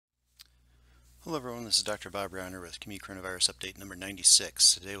Hello everyone, this is Dr. Bob Browner with Community Coronavirus Update number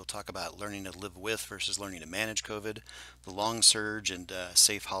 96. Today we'll talk about learning to live with versus learning to manage COVID, the long surge, and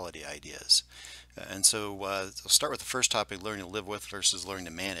safe holiday ideas. I'll start with the first topic, learning to live with versus learning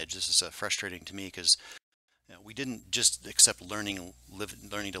to manage. This is frustrating to me because we didn't just accept learning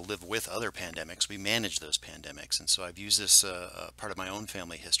to live with other pandemics. We managed those pandemics, and so I've used this part of my own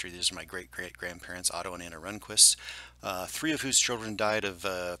family history. These are my great grandparents, Otto and Anna Rundquist, three of whose children died of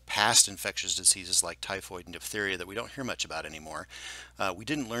past infectious diseases like typhoid and diphtheria that we don't hear much about anymore. We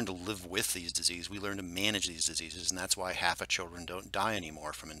didn't learn to live with these diseases. We learned to manage these diseases, and that's why half of children don't die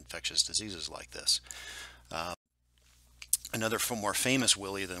anymore from infectious diseases like this. Another more famous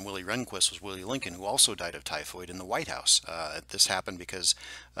Willie than Willie Rehnquist was Willie Lincoln, who also died of typhoid in the White House. This happened because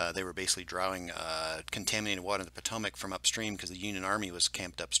they were basically drawing contaminated water in the Potomac from upstream because the Union Army was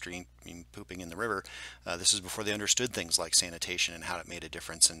camped upstream, pooping in the river. This is before they understood things like sanitation and how it made a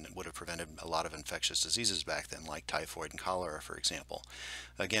difference and would have prevented a lot of infectious diseases back then, like typhoid and cholera, for example.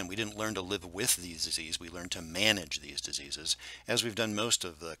 Again, we didn't learn to live with these diseases. We learned to manage these diseases, as we've done most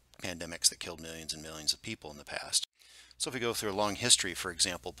of the pandemics that killed millions and millions of people in the past. So if we go through a long history, for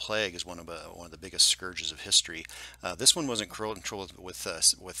example, plague is one of the biggest scourges of history. This one wasn't controlled with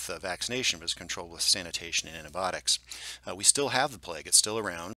vaccination, but was controlled with sanitation and antibiotics. We still have the plague; it's still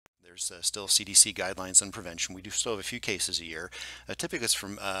around. There's still CDC guidelines on prevention. We do still have a few cases a year. Typically, it's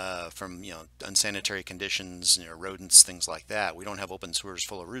from unsanitary conditions, rodents, things like that. We don't have open sewers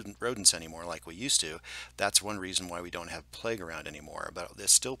full of rodents anymore like we used to. That's one reason why we don't have plague around anymore. But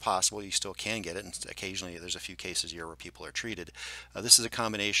it's still possible. You still can get it, and occasionally there's a few cases a year where people are treated. This is a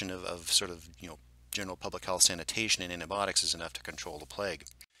combination of sort of general public health sanitation and antibiotics is enough to control the plague.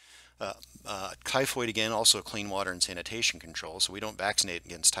 Typhoid, again, also clean water and sanitation control. So we don't vaccinate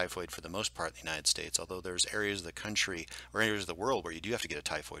against typhoid for the most part in the United States, although there's areas of the country or areas of the world where you do have to get a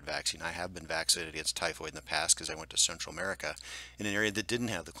typhoid vaccine. I have been vaccinated against typhoid in the past because I went to Central America in an area that didn't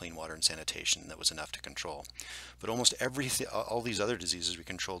have the clean water and sanitation that was enough to control. But almost everything, all these other diseases we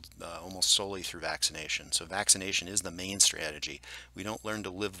controlled almost solely through vaccination. So vaccination is the main strategy. We don't learn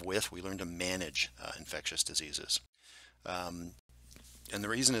to live with, we learn to manage infectious diseases. Um, and the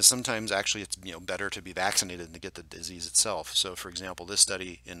reason is sometimes actually it's better to be vaccinated than to get the disease itself. So for example, this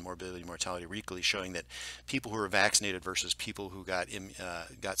study in Morbidity and Mortality Weekly showing that people who were vaccinated versus people who got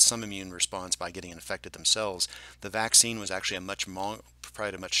some immune response by getting infected themselves, the vaccine was actually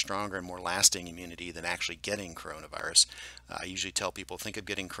provided a much stronger and more lasting immunity than actually getting coronavirus. I usually tell people think of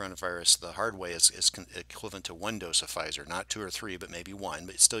getting coronavirus the hard way is equivalent to one dose of Pfizer, not two or three, but maybe one,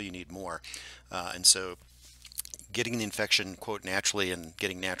 but still you need more. And so getting the infection, quote, naturally and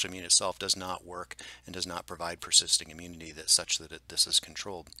getting natural immunity itself does not work and does not provide persisting immunity that's such that this is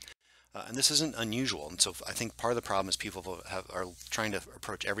controlled. And this isn't unusual. And so I think part of the problem is people are trying to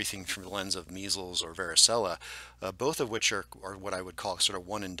approach everything through the lens of measles or varicella, both of which are what I would call sort of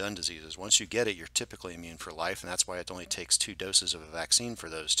one and done diseases. Once you get it, you're typically immune for life, and that's why it only takes two doses of a vaccine for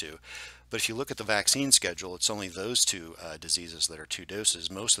those two. But if you look at the vaccine schedule, it's only those two diseases that are two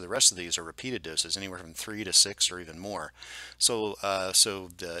doses. Most of the rest of these are repeated doses, anywhere from 3 to 6 or even more.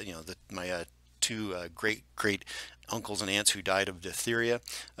 My two great uncles and aunts who died of diphtheria.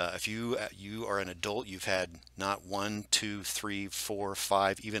 If you are an adult, you've had not one, two, three, four,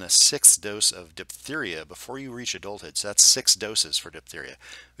 five, even a sixth dose of diphtheria before you reach adulthood. So that's 6 doses for diphtheria.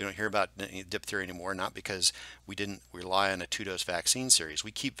 We don't hear about diphtheria anymore, not because we didn't rely on a 2-dose vaccine series.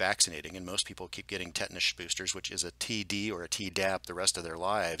 We keep vaccinating, and most people keep getting tetanus boosters, which is a TD or a Tdap the rest of their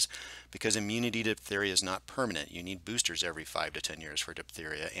lives, because immunity to diphtheria is not permanent. You need boosters every 5 to 10 years for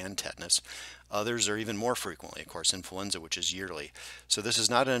diphtheria and tetanus. Others are even more frequently, of course, influenza, which is yearly. So this is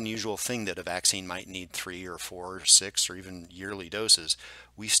not an unusual thing that a vaccine might need 3 or 4 or 6 or even yearly doses.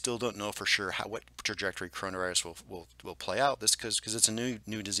 We still don't know for sure what trajectory coronavirus will play out. This because it's a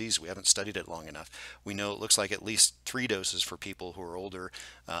new disease. We haven't studied it long enough. We know it looks like at least 3 doses for people who are older,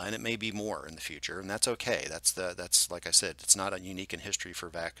 and it may be more in the future, and that's okay. That's like I said, it's not unique in history for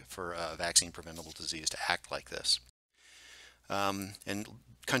vaccine preventable disease to act like this. And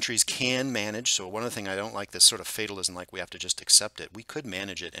countries can manage. So one of the things I don't like, this sort of fatalism, like we have to just accept it. We could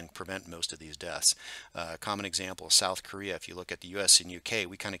manage it and prevent most of these deaths. A common example is South Korea. If you look at the US and UK,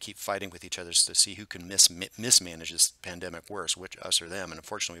 we kind of keep fighting with each other to see who can mismanage this pandemic worse, which us or them. And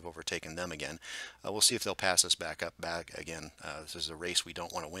unfortunately, we've overtaken them again. We'll see if they'll pass us back again. This is a race we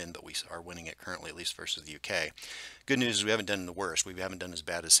don't want to win, but we are winning it currently, at least versus the UK. Good news is we haven't done the worst. We haven't done as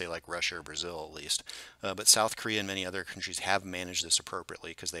bad as, say, like Russia or Brazil, at least. But South Korea and many other countries have managed this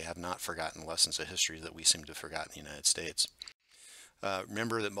appropriately because they have not forgotten lessons of history that we seem to have forgotten in the United States.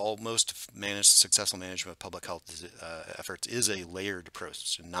 Remember that successful management of public health efforts is a layered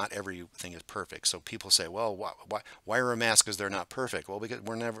approach. So not everything is perfect. So people say, well, why are masks because they're not perfect? Well, because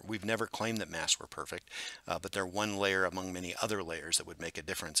we've never claimed that masks were perfect, but they're one layer among many other layers that would make a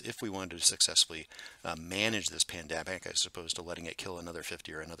difference if we wanted to successfully manage this pandemic, as opposed to letting it kill another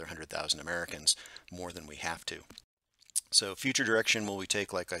 50 or another 100,000 Americans more than we have to. So future direction will we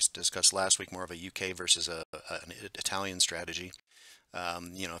take, like I discussed last week, more of a UK versus an Italian strategy.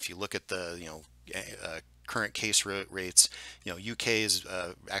 If you look at the, current case rates, UK is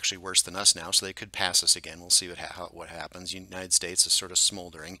actually worse than us now, so they could pass us again. We'll see what happens. United States is sort of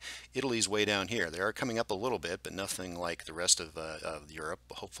smoldering. Italy's way down here. They are coming up a little bit, but nothing like the rest of Europe.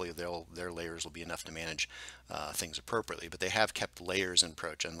 Hopefully, their layers will be enough to manage things appropriately. But they have kept layers in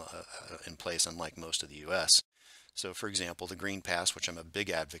place, unlike most of the U.S. So, for example, the Green Pass, which I'm a big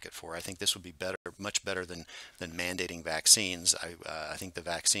advocate for, I think this would be much better than mandating vaccines. I think the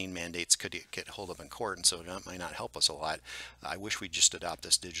vaccine mandates could get hold up in court, and so that might not help us a lot. I wish we'd just adopt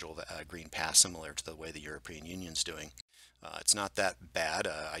this digital Green Pass, similar to the way the European Union's doing. It's not that bad.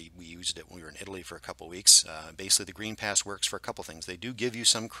 We used it when we were in Italy for a couple weeks. Basically, the Green Pass works for a couple things. They do give you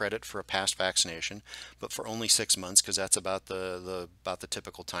some credit for a past vaccination, but for only 6 months, because that's about the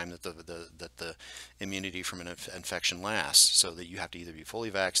typical time that the immunity from an infection lasts. So that you have to either be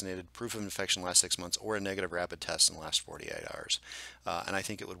fully vaccinated, proof of infection lasts 6 months, or a negative rapid test in the last 48 hours. And I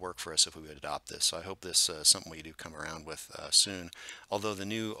think it would work for us if we would adopt this. So I hope this is something we do come around with soon. Although the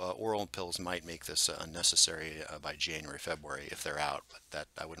new oral pills might make this unnecessary by January, February if they're out, but that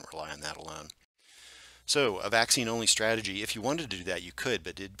I wouldn't rely on that alone. So a vaccine-only strategy, if you wanted to do that, you could,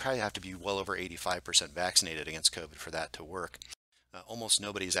 but it'd probably have to be well over 85% vaccinated against COVID for that to work. Almost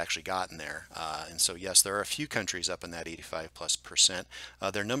nobody's actually gotten there. And so, yes, there are a few countries up in that 85+%.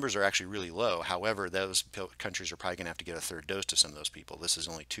 Their numbers are actually really low. However, those countries are probably going to have to get a third dose to some of those people. This is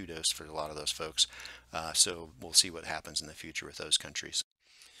only 2 doses for a lot of those folks. So we'll see what happens in the future with those countries.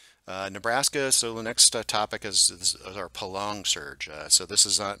 Nebraska, so the next topic is our prolonged surge. So this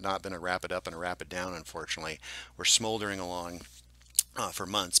has not been a rapid up and a rapid down, unfortunately. We're smoldering along for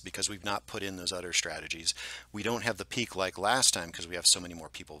months because we've not put in those other strategies. We don't have the peak like last time because we have so many more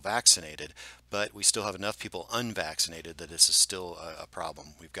people vaccinated, but we still have enough people unvaccinated that this is still a problem.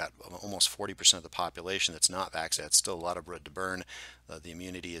 We've got almost 40% of the population that's not vaccinated. It's still a lot of wood to burn. The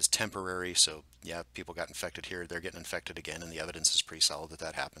immunity is temporary, so yeah, people got infected here, they're getting infected again, and the evidence is pretty solid that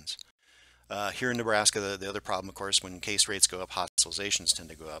that happens. Here in Nebraska, the other problem, of course, when case rates go up, hospitalizations tend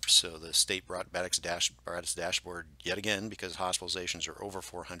to go up. So the state brought its dashboard yet again because hospitalizations are over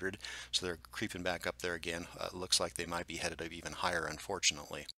 400. So they're creeping back up there again. Looks like they might be headed up even higher,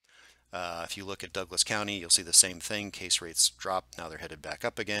 unfortunately. If you look at Douglas County, you'll see the same thing. Case rates drop. Now they're headed back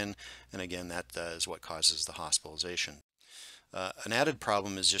up again. And again, that is what causes the hospitalization. An added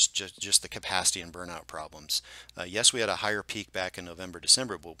problem is just the capacity and burnout problems. Yes, we had a higher peak back in November,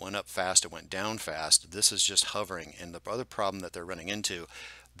 December, but it went up fast, it went down fast. This is just hovering. And the other problem that they're running into,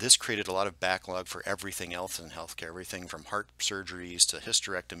 this created a lot of backlog for everything else in healthcare, everything from heart surgeries to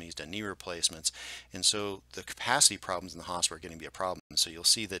hysterectomies to knee replacements. And so the capacity problems in the hospital are getting to be a problem. So you'll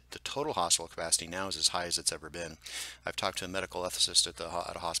see that the total hospital capacity now is as high as it's ever been. I've talked to a medical ethicist at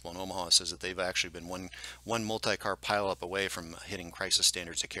a hospital in Omaha who says that they've actually been one multi-car pileup away from hitting crisis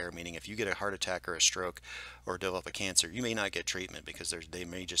standards of care, meaning if you get a heart attack or a stroke or develop a cancer, you may not get treatment because they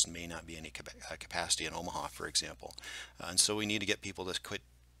may not be any capacity in Omaha, for example. And so we need to get people to quit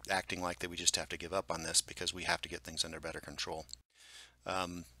acting like that we just have to give up on this because we have to get things under better control.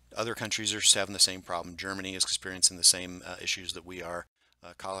 Other countries are having the same problem. Germany is experiencing the same issues that we are.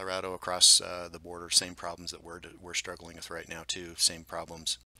 Colorado across the border, same problems that we're struggling with right now too, same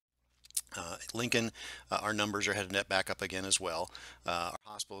problems. Lincoln, our numbers are headed back up again as well. Our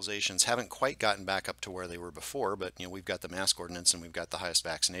hospitalizations haven't quite gotten back up to where they were before, but we've got the mask ordinance and we've got the highest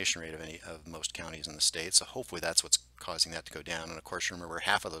vaccination rate of most counties in the state. So hopefully that's what's causing that to go down. And of course, remember,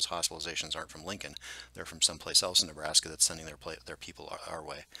 half of those hospitalizations aren't from Lincoln; they're from someplace else in Nebraska that's sending their people our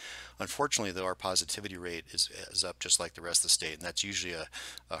way. Unfortunately, though, our positivity rate is up just like the rest of the state, and that's usually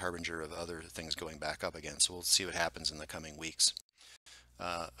a harbinger of other things going back up again. So we'll see what happens in the coming weeks.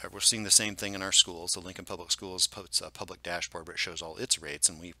 We're seeing the same thing in our schools. The Lincoln Public Schools puts a public dashboard where it shows all its rates,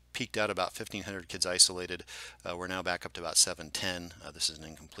 and we peaked out about 1,500 kids isolated. We're now back up to about 710. This is an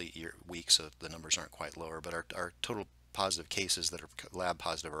incomplete week, so the numbers aren't quite lower, but our total positive cases that are lab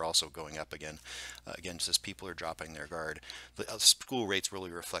positive are also going up again. Again, just as people are dropping their guard. The school rates really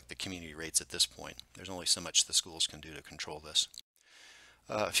reflect the community rates at this point. There's only so much the schools can do to control this.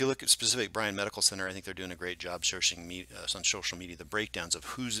 If you look at specific Bryan Medical Center, I think they're doing a great job searching on social media the breakdowns of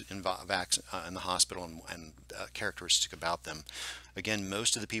who's in the hospital and characteristic about them. Again,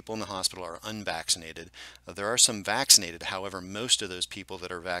 most of the people in the hospital are unvaccinated. There are some vaccinated, however, most of those people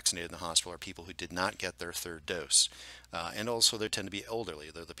that are vaccinated in the hospital are people who did not get their third dose. And also they tend to be elderly.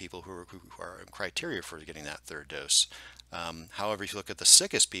 They're the people who are criteria for getting that third dose. However, if you look at the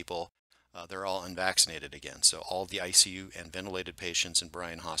sickest people, they're all unvaccinated again. So all the ICU and ventilated patients in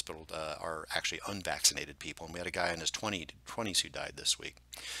Bryan Hospital are actually unvaccinated people. And we had a guy in his 20s who died this week.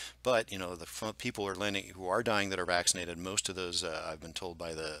 But the people who are dying that are vaccinated, most of those I've been told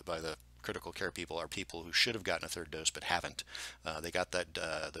by the critical care people are people who should have gotten a third dose but haven't. They got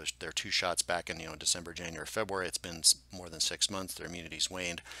their 2 shots back in December, January, February. It's been more than 6 months. Their immunity's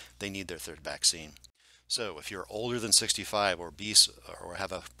waned. They need their third vaccine. So if you're older than 65 or obese or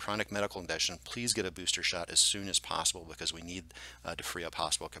have a chronic medical condition, please get a booster shot as soon as possible because we need to free up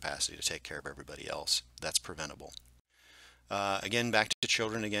hospital capacity to take care of everybody else. That's preventable. Again, back to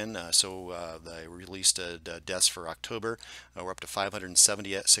children again. They released deaths for October. We're up to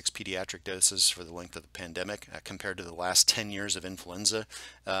 576 pediatric doses for the length of the pandemic compared to the last 10 years of influenza.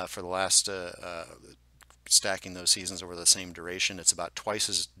 For the last stacking those seasons over the same duration, it's about twice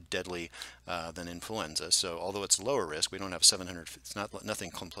as deadly than influenza. So although it's lower risk, we don't have 700, it's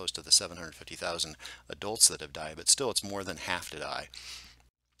nothing close to the 750,000 adults that have died, but still it's more than half to die.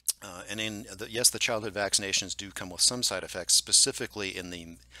 Yes, the childhood vaccinations do come with some side effects, specifically in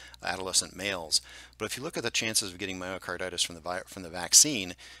the adolescent males. But if you look at the chances of getting myocarditis from the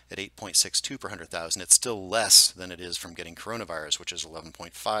vaccine at 8.62 per 100,000, it's still less than it is from getting coronavirus, which is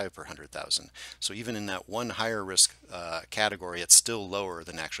 11.5 per 100,000. So even in that one higher risk category, it's still lower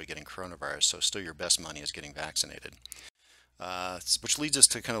than actually getting coronavirus. So still your best money is getting vaccinated. Which leads us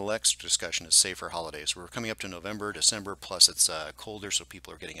to kind of the next discussion is safer holidays. We're coming up to November, December, plus it's colder, so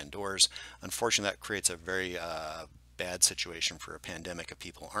people are getting indoors. Unfortunately, that creates a very bad situation for a pandemic if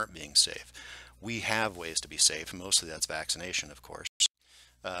people aren't being safe. We have ways to be safe, and mostly that's vaccination, of course.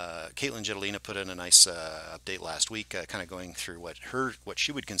 Caitlin Jetelina put in a nice update last week, kind of going through what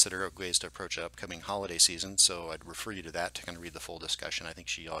she would consider ways to approach the upcoming holiday season. So I'd refer you to that to kind of read the full discussion. I think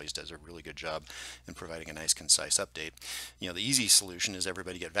she always does a really good job in providing a nice, concise update. The easy solution is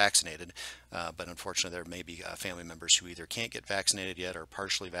everybody get vaccinated, but unfortunately there may be family members who either can't get vaccinated yet or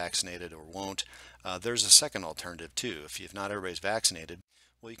partially vaccinated or won't. There's a second alternative too. If not everybody's vaccinated,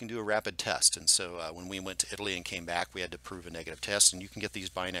 well, you can do a rapid test. And so when we went to Italy and came back, we had to prove a negative test. And you can get these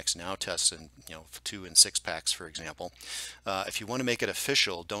Binex Now tests in 2 and 6 packs, for example. If you want to make it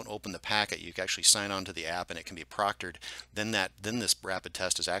official, don't open the packet. You can actually sign on to the app and it can be proctored. Then this rapid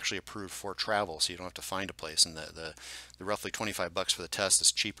test is actually approved for travel, so you don't have to find a place. And the roughly $25 for the test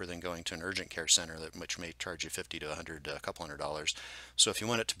is cheaper than going to an urgent care center, which may charge you $50 to $100, a couple $100. So if you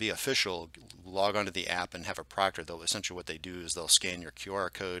want it to be official, log onto the app and have it proctored. Essentially what they do is they'll scan your QR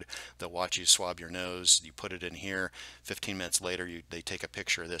code, they'll watch you swab your nose, you put it in here, 15 minutes later they take a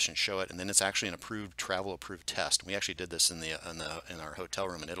picture of this and show it, and then it's actually an approved, travel approved test. We actually did this in our hotel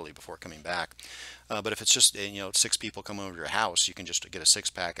room in Italy before coming back. But if it's just 6 people come over to your house, you can just get a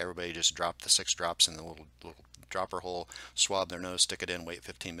 6-pack. Everybody just drop the 6 drops in the little dropper hole, swab their nose, stick it in, wait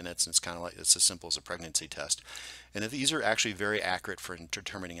 15 minutes, and it's as simple as a pregnancy test. And these are actually very accurate for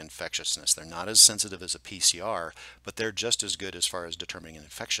determining infectiousness. They're not as sensitive as a PCR, but they're just as good as far as determining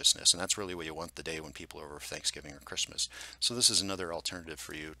infectiousness. And that's really what you want the day when people are over Thanksgiving or Christmas. So this is another alternative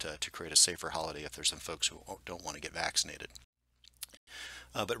for you to create a safer holiday if there's some folks who don't want to get vaccinated.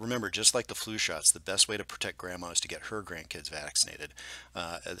 But remember, just like the flu shots, the best way to protect grandma is to get her grandkids vaccinated.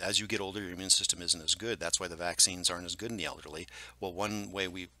 As you get older, your immune system isn't as good. That's why the vaccines aren't as good in the elderly. Well, one way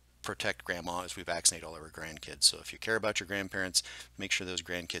we protect grandma is we vaccinate all of our grandkids. So if you care about your grandparents, make sure those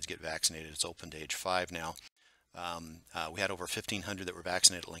grandkids get vaccinated. It's open to age 5 now. We had over 1,500 that were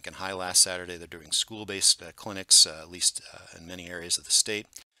vaccinated at Lincoln High last Saturday. They're doing school-based clinics, at least in many areas of the state.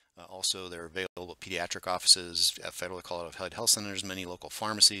 Also, they're available at pediatric offices, federally qualified health centers, many local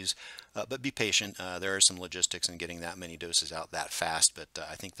pharmacies. But be patient. There are some logistics in getting that many doses out that fast, but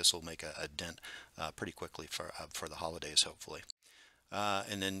I think this will make a dent pretty quickly for the holidays, hopefully.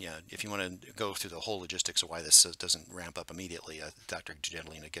 And then, if you want to go through the whole logistics of why this doesn't ramp up immediately, Dr.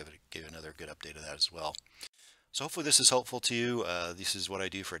 Gendelina gave another good update of that as well. So hopefully this is helpful to you. This is what I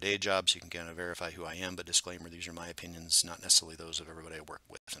do for a day job, so you can kind of verify who I am, but disclaimer, these are my opinions, not necessarily those of everybody I work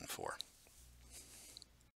with and for.